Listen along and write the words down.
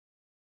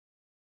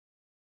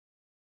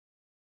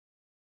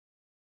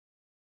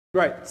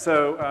Right,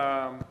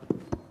 so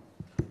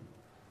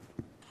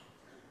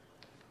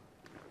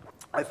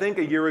I think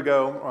a year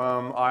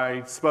ago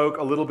I spoke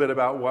a little bit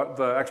about what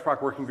the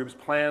XProc working group's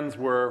plans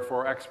were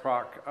for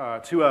XProc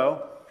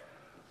 2.0.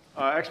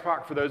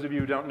 XProc, for those of you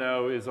who don't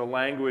know, is a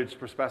language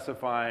for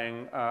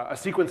specifying a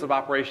sequence of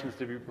operations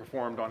to be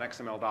performed on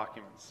XML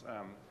documents.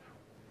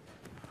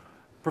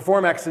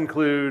 Perform X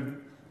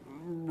include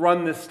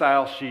run this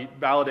style sheet,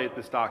 validate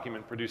this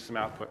document, produce some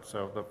output.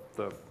 So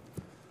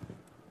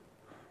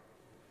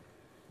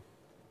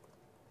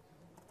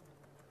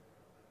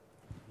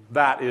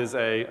that is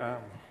a,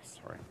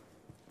 sorry,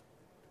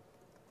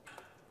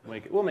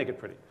 we'll make it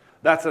pretty.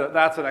 That's an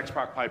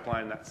XProc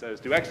pipeline that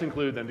says do X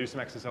include, then do some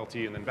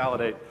XSLT, and then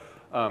validate.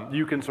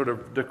 You can sort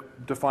of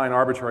define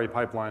arbitrary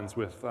pipelines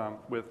with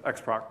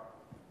XProc.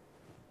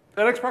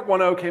 And XProc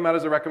 1.0 came out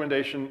as a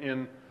recommendation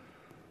in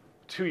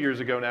 2 years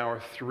ago now,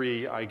 or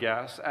 3, I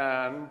guess.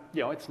 And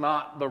it's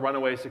not the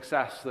runaway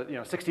success that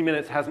 60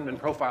 Minutes hasn't been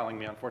profiling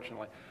me,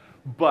 unfortunately.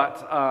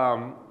 But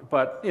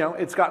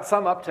it's got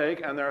some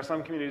uptake, and there are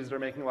some communities that are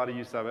making a lot of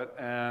use of it.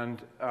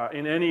 And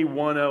in any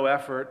 1.0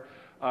 effort,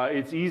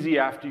 it's easy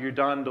after you're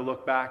done to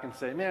look back and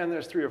say, man,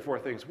 there's 3 or 4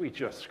 things we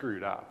just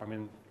screwed up. I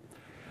mean,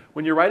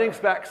 when you're writing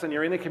specs and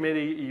you're in a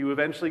committee, you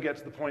eventually get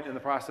to the point in the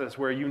process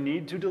where you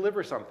need to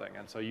deliver something.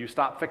 And so you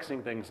stop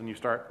fixing things and you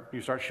start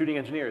shooting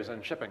engineers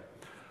and shipping.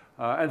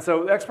 And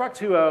so XProc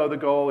 2.0, the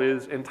goal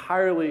is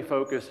entirely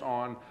focused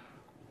on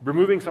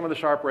removing some of the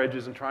sharper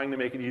edges and trying to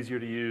make it easier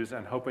to use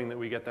and hoping that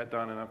we get that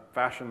done in a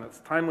fashion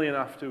that's timely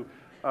enough to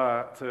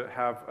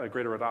have a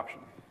greater adoption.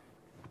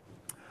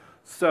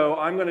 So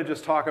I'm going to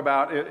just talk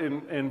about,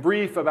 in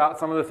brief, about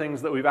some of the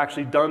things that we've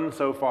actually done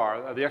so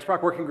far. The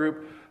XProc working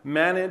group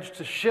managed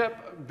to ship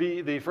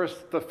the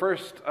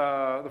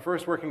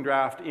first working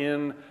draft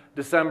in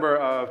December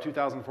of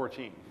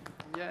 2014.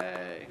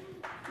 Yay.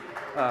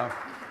 I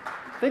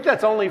think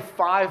that's only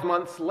 5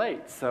 months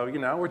late, so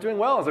we're doing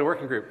well as a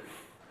working group.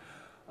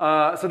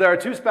 So there are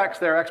 2 specs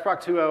there,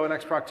 XProc 2.0 and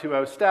XProc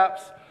 2.0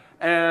 steps.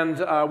 And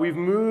we've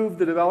moved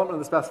the development of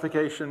the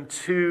specification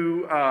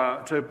to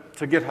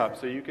GitHub.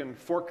 So you can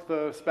fork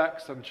the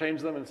specs and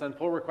change them and send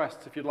pull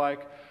requests if you'd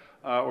like.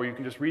 Or you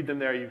can just read them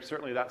there.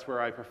 Certainly that's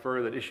where I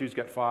prefer that issues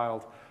get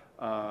filed.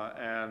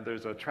 And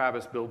there's a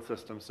Travis build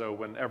system. So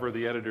whenever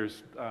the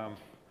editors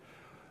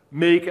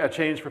make a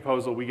change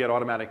proposal, we get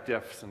automatic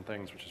diffs and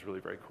things, which is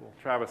really very cool.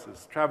 Travis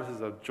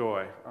is a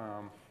joy.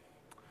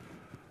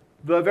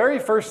 The very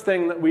first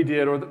thing that we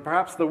did, or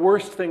perhaps the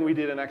worst thing we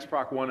did in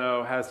XProc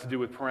 1.0, has to do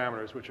with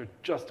parameters, which are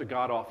just a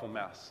god-awful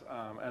mess.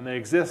 And they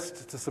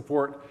exist to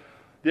support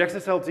the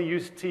XSLT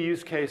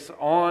use case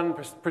on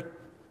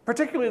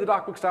particularly the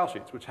DocBook style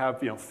sheets, which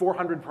have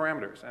 400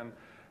 parameters.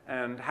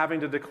 And having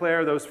to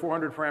declare those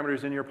 400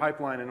 parameters in your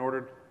pipeline in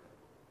order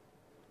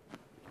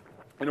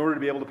to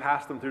be able to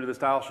pass them through to the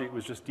style sheet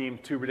was just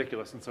deemed too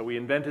ridiculous. And so we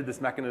invented this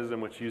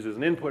mechanism which uses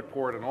an input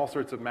port and all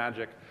sorts of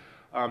magic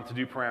to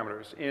do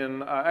parameters.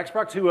 In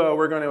XProc 2.0,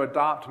 we're going to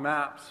adopt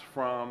maps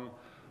from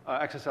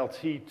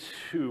XSLT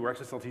 2 or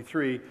XSLT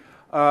 3,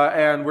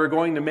 and we're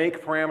going to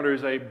make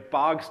parameters a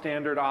bog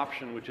standard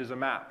option, which is a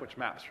map, which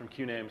maps from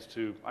QNames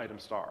to item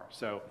star.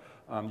 So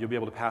you'll be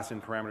able to pass in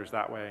parameters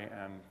that way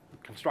and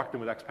construct them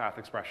with XPath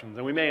expressions.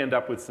 And we may end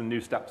up with some new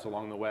steps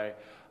along the way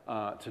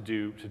to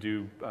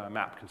do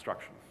map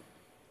construction.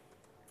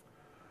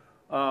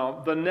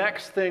 The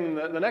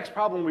next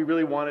problem we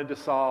really wanted to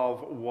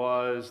solve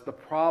was the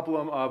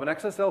problem of an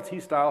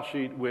XSLT style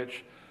sheet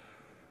which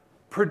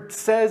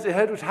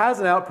has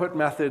an output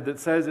method that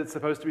says it's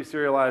supposed to be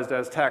serialized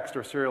as text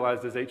or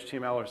serialized as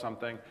HTML or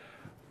something.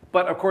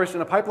 But of course,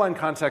 in a pipeline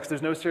context,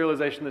 there's no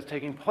serialization that's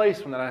taking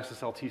place when that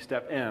XSLT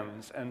step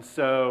ends. And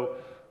so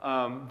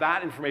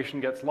that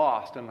information gets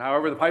lost. And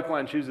however the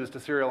pipeline chooses to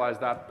serialize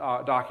that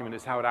document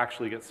is how it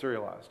actually gets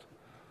serialized.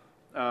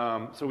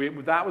 So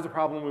that was a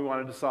problem we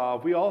wanted to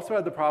solve. We also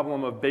had the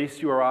problem of base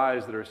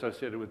URIs that are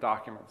associated with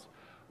documents.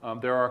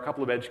 There are a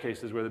couple of edge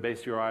cases where the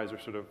base URIs are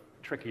sort of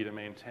tricky to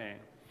maintain.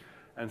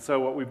 And so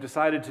what we've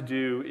decided to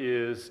do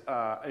is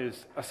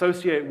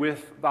associate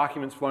with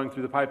documents flowing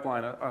through the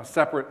pipeline a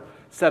separate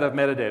set of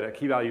metadata,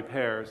 key value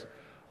pairs,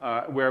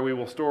 where we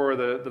will store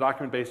the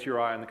document base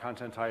URI and the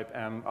content type.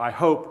 And I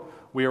hope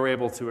we are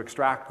able to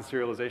extract the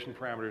serialization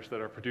parameters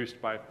that are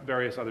produced by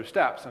various other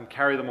steps and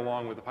carry them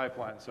along with the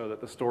pipeline so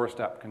that the store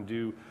step can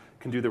do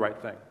the right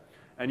thing.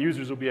 And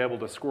users will be able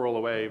to squirrel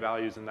away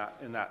values in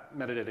that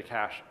metadata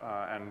cache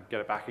and get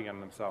it back again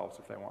themselves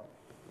if they want.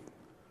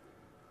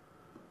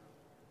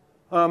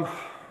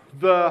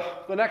 The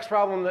next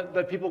problem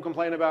that people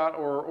complain about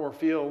or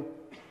feel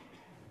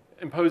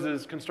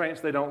imposes constraints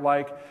they don't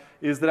like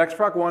is that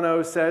XProc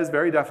 1.0 says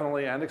very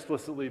definitely and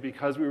explicitly,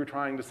 because we were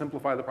trying to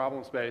simplify the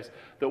problem space,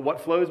 that what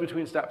flows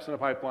between steps in a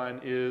pipeline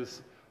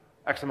is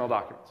XML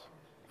documents,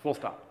 full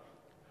stop.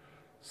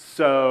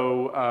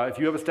 So if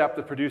you have a step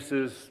that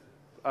produces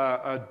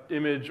an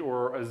image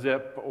or a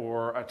zip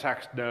or a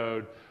text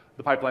node,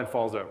 the pipeline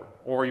falls over,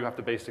 or you have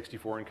to base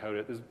 64 encode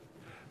it.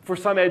 For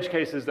some edge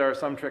cases, there are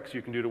some tricks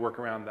you can do to work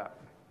around that.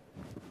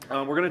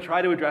 We're going to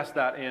try to address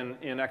that in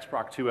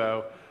XProc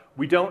 2.0.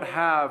 We don't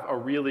have a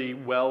really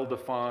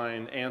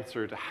well-defined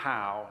answer to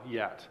how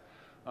yet.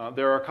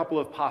 There are a couple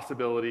of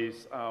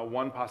possibilities.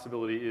 One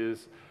possibility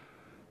is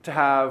to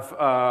have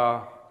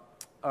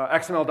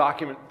XML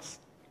documents,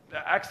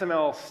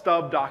 XML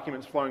stub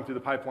documents flowing through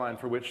the pipeline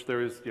for which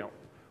there is,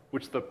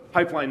 which the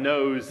pipeline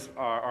knows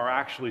are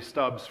actually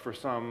stubs for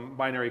some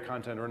binary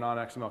content or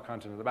non-XML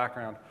content in the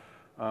background.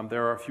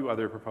 There are a few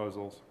other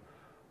proposals.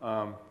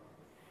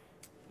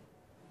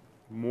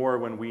 More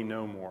when we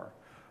know more.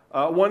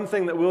 One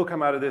thing that will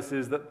come out of this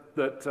is that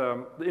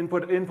the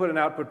input and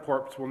output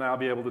ports will now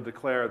be able to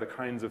declare the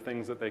kinds of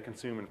things that they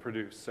consume and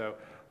produce. So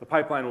the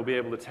pipeline will be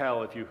able to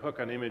tell if you hook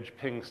an image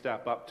ping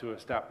step up to a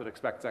step that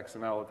expects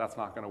XML, that's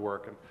not going to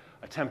work, and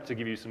attempt to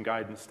give you some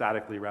guidance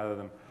statically rather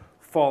than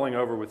falling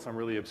over with some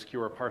really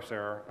obscure parse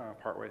error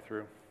partway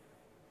through.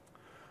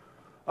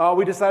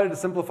 We decided to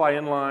simplify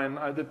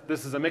inline.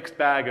 This is a mixed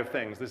bag of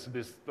things. This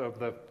is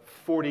the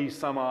 40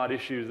 some odd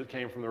issues that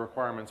came from the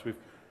requirements.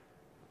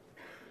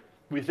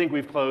 We think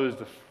we've closed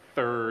a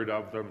third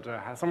of them,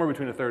 somewhere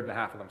between a third and a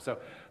half of them. So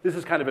this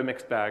is kind of a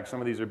mixed bag. Some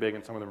of these are big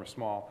and some of them are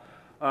small.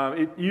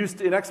 In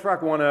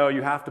XProc 1.0,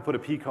 you have to put a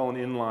p-colon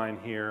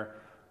inline here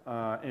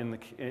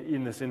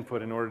in this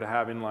input in order to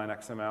have inline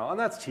XML, and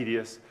that's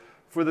tedious.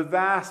 For the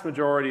vast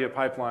majority of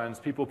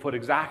pipelines, people put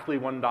exactly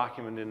one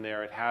document in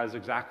there. It has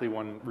exactly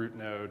one root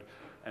node,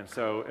 and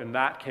so in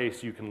that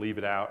case, you can leave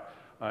it out.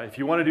 If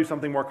you want to do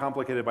something more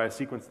complicated by a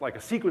sequence, like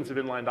a sequence of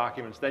inline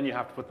documents, then you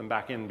have to put them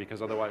back in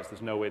because otherwise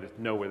there's no way to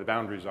know where the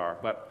boundaries are.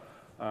 But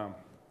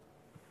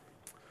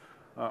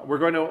we're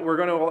going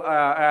to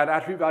add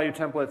attribute value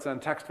templates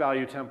and text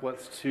value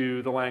templates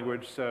to the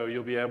language, so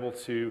you'll be able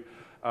to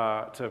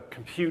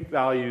compute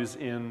values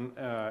in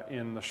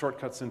the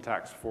shortcut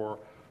syntax for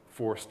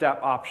step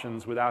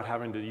options without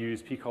having to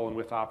use p-colon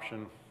with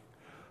option.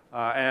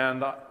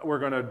 And we're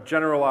going to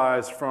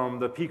generalize from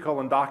the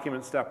p-colon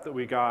document step that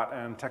we got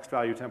and text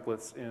value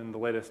templates in the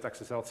latest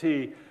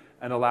XSLT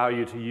and allow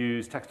you to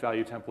use text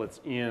value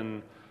templates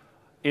in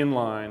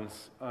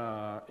inlines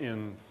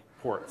in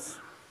ports.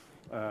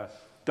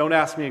 Don't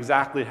ask me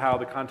exactly how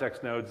the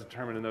context nodes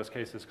determine in those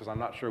cases because I'm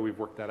not sure we've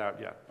worked that out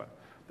yet, but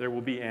there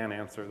will be an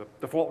answer. The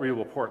default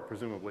readable port,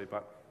 presumably,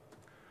 but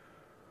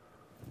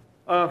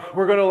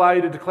we're going to allow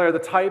you to declare the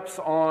types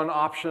on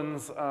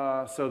options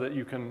so that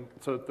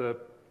the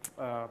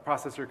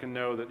processor can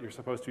know that you're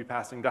supposed to be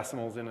passing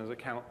decimals in as a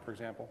count, for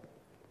example.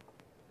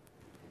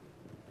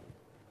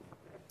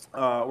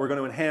 We're going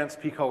to enhance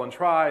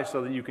p-try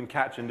so that you can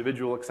catch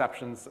individual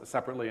exceptions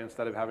separately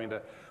instead of having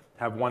to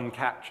have one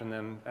catch and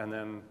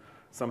then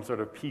some sort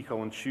of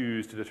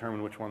p-choose to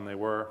determine which one they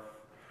were.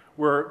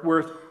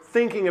 We're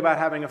thinking about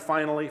having a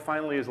finally.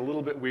 Finally is a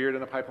little bit weird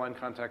in a pipeline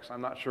context.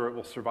 I'm not sure it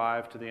will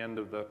survive to the end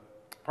of the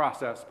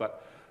process,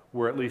 but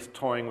we're at least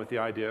toying with the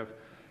idea.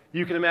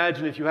 You can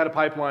imagine if you had a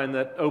pipeline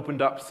that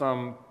opened up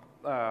some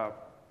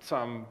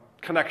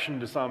connection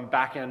to some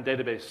back-end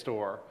database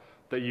store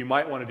that you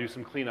might want to do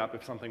some cleanup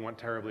if something went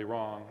terribly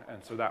wrong,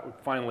 and so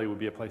that finally would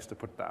be a place to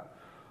put that.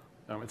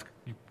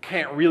 You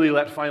can't really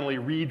let finally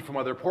read from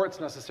other ports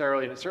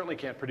necessarily, and it certainly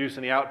can't produce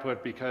any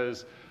output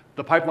because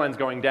the pipeline's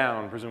going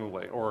down,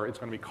 presumably, or it's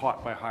going to be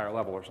caught by a higher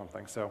level or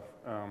something. So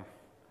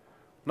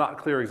not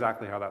clear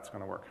exactly how that's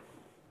going to work.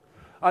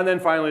 And then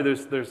finally,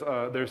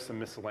 there's some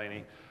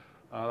miscellany.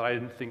 I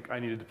didn't think I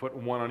needed to put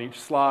one on each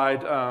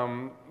slide.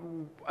 An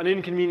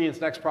inconvenience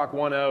in XProc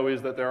 1.0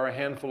 is that there are a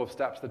handful of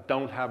steps that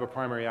don't have a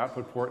primary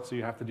output port, so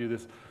you have to do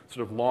this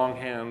sort of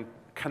longhand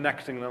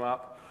connecting them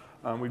up.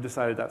 We've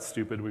decided that's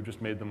stupid. We've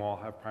just made them all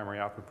have primary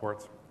output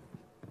ports.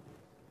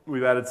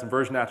 We've added some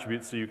version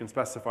attributes so you can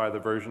specify the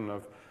version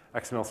of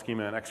XML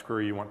schema and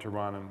XQuery you want to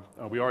run,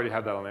 and we already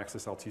had that on the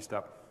XSLT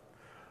step.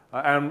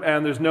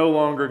 And there's no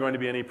longer going to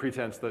be any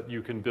pretense that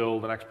you can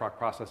build an XProc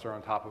processor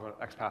on top of an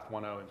XPath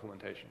 1.0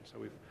 implementation.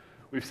 So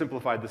we've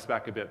simplified the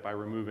spec a bit by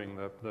removing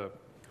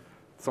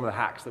some of the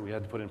hacks that we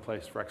had to put in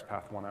place for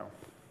XPath 1.0.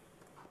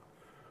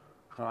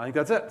 I think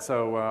that's it.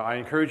 So I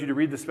encourage you to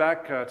read the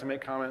spec, to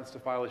make comments, to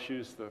file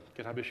issues. The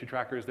GitHub issue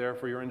tracker is there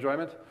for your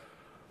enjoyment.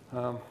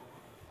 I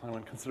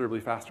went considerably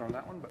faster on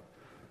that one, but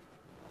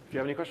if you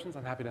have any questions,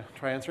 I'm happy to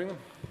try answering them.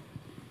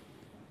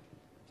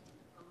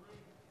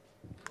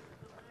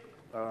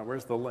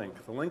 Where's the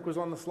link? The link was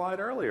on the slide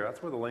earlier.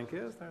 That's where the link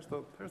is.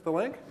 There's the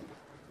link.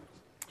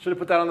 Should have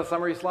put that on the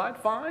summary slide.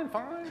 Fine.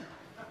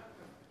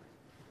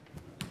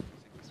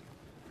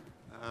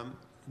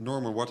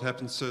 Norman, what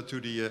happens to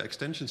the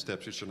extension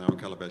steps which are now in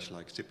Calabash,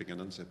 like zipping and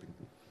unzipping?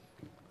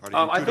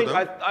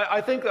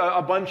 I think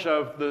a bunch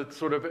of the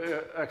sort of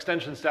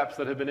extension steps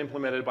that have been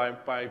implemented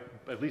by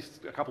at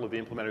least a couple of the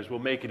implementers will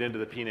make it into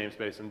the P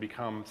namespace and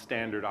become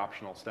standard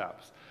optional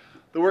steps.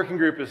 The working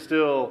group is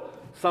still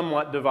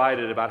somewhat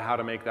divided about how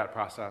to make that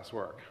process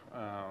work,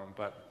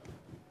 but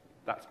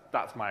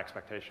that's my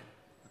expectation.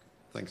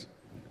 Thanks.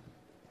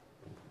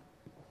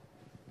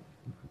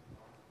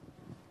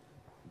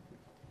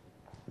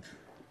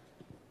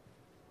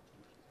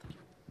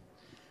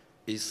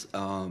 Is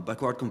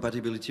backward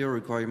compatibility a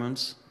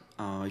requirement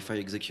If I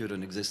execute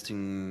an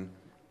existing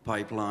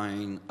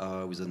pipeline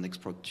with an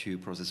XProc 2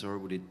 processor,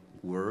 would it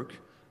work?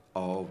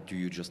 Or do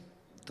you just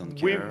don't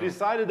care? We've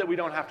decided that we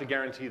don't have to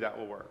guarantee that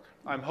will work.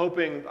 I'm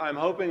hoping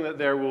that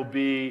there will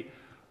be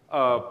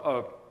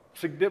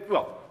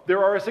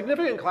there are a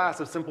significant class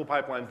of simple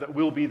pipelines that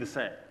will be the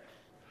same.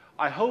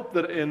 I hope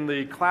that in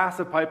the class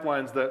of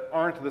pipelines that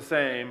aren't the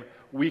same,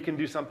 we can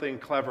do something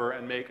clever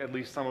and make at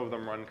least some of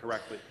them run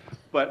correctly.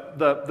 But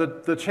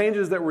the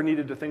changes that were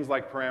needed to things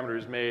like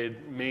parameters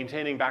made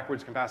maintaining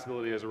backwards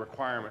compatibility as a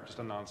requirement just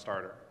a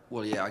non-starter.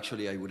 Well, yeah,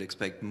 actually, I would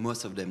expect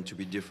most of them to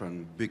be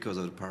different because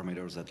of the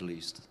parameters at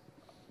least.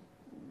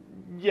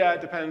 Yeah,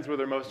 it depends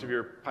whether most of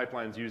your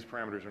pipelines use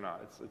parameters or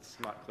not. It's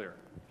not clear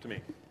to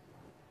me.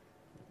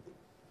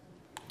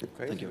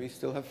 Okay, so we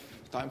still have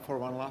time for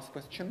one last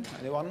question.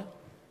 Anyone? It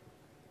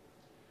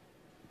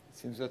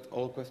seems that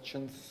all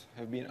questions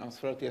have been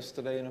answered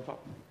yesterday in a pub.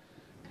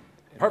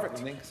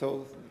 Perfect.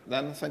 So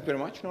then, thank you very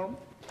much, Norm.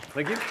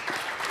 Thank you.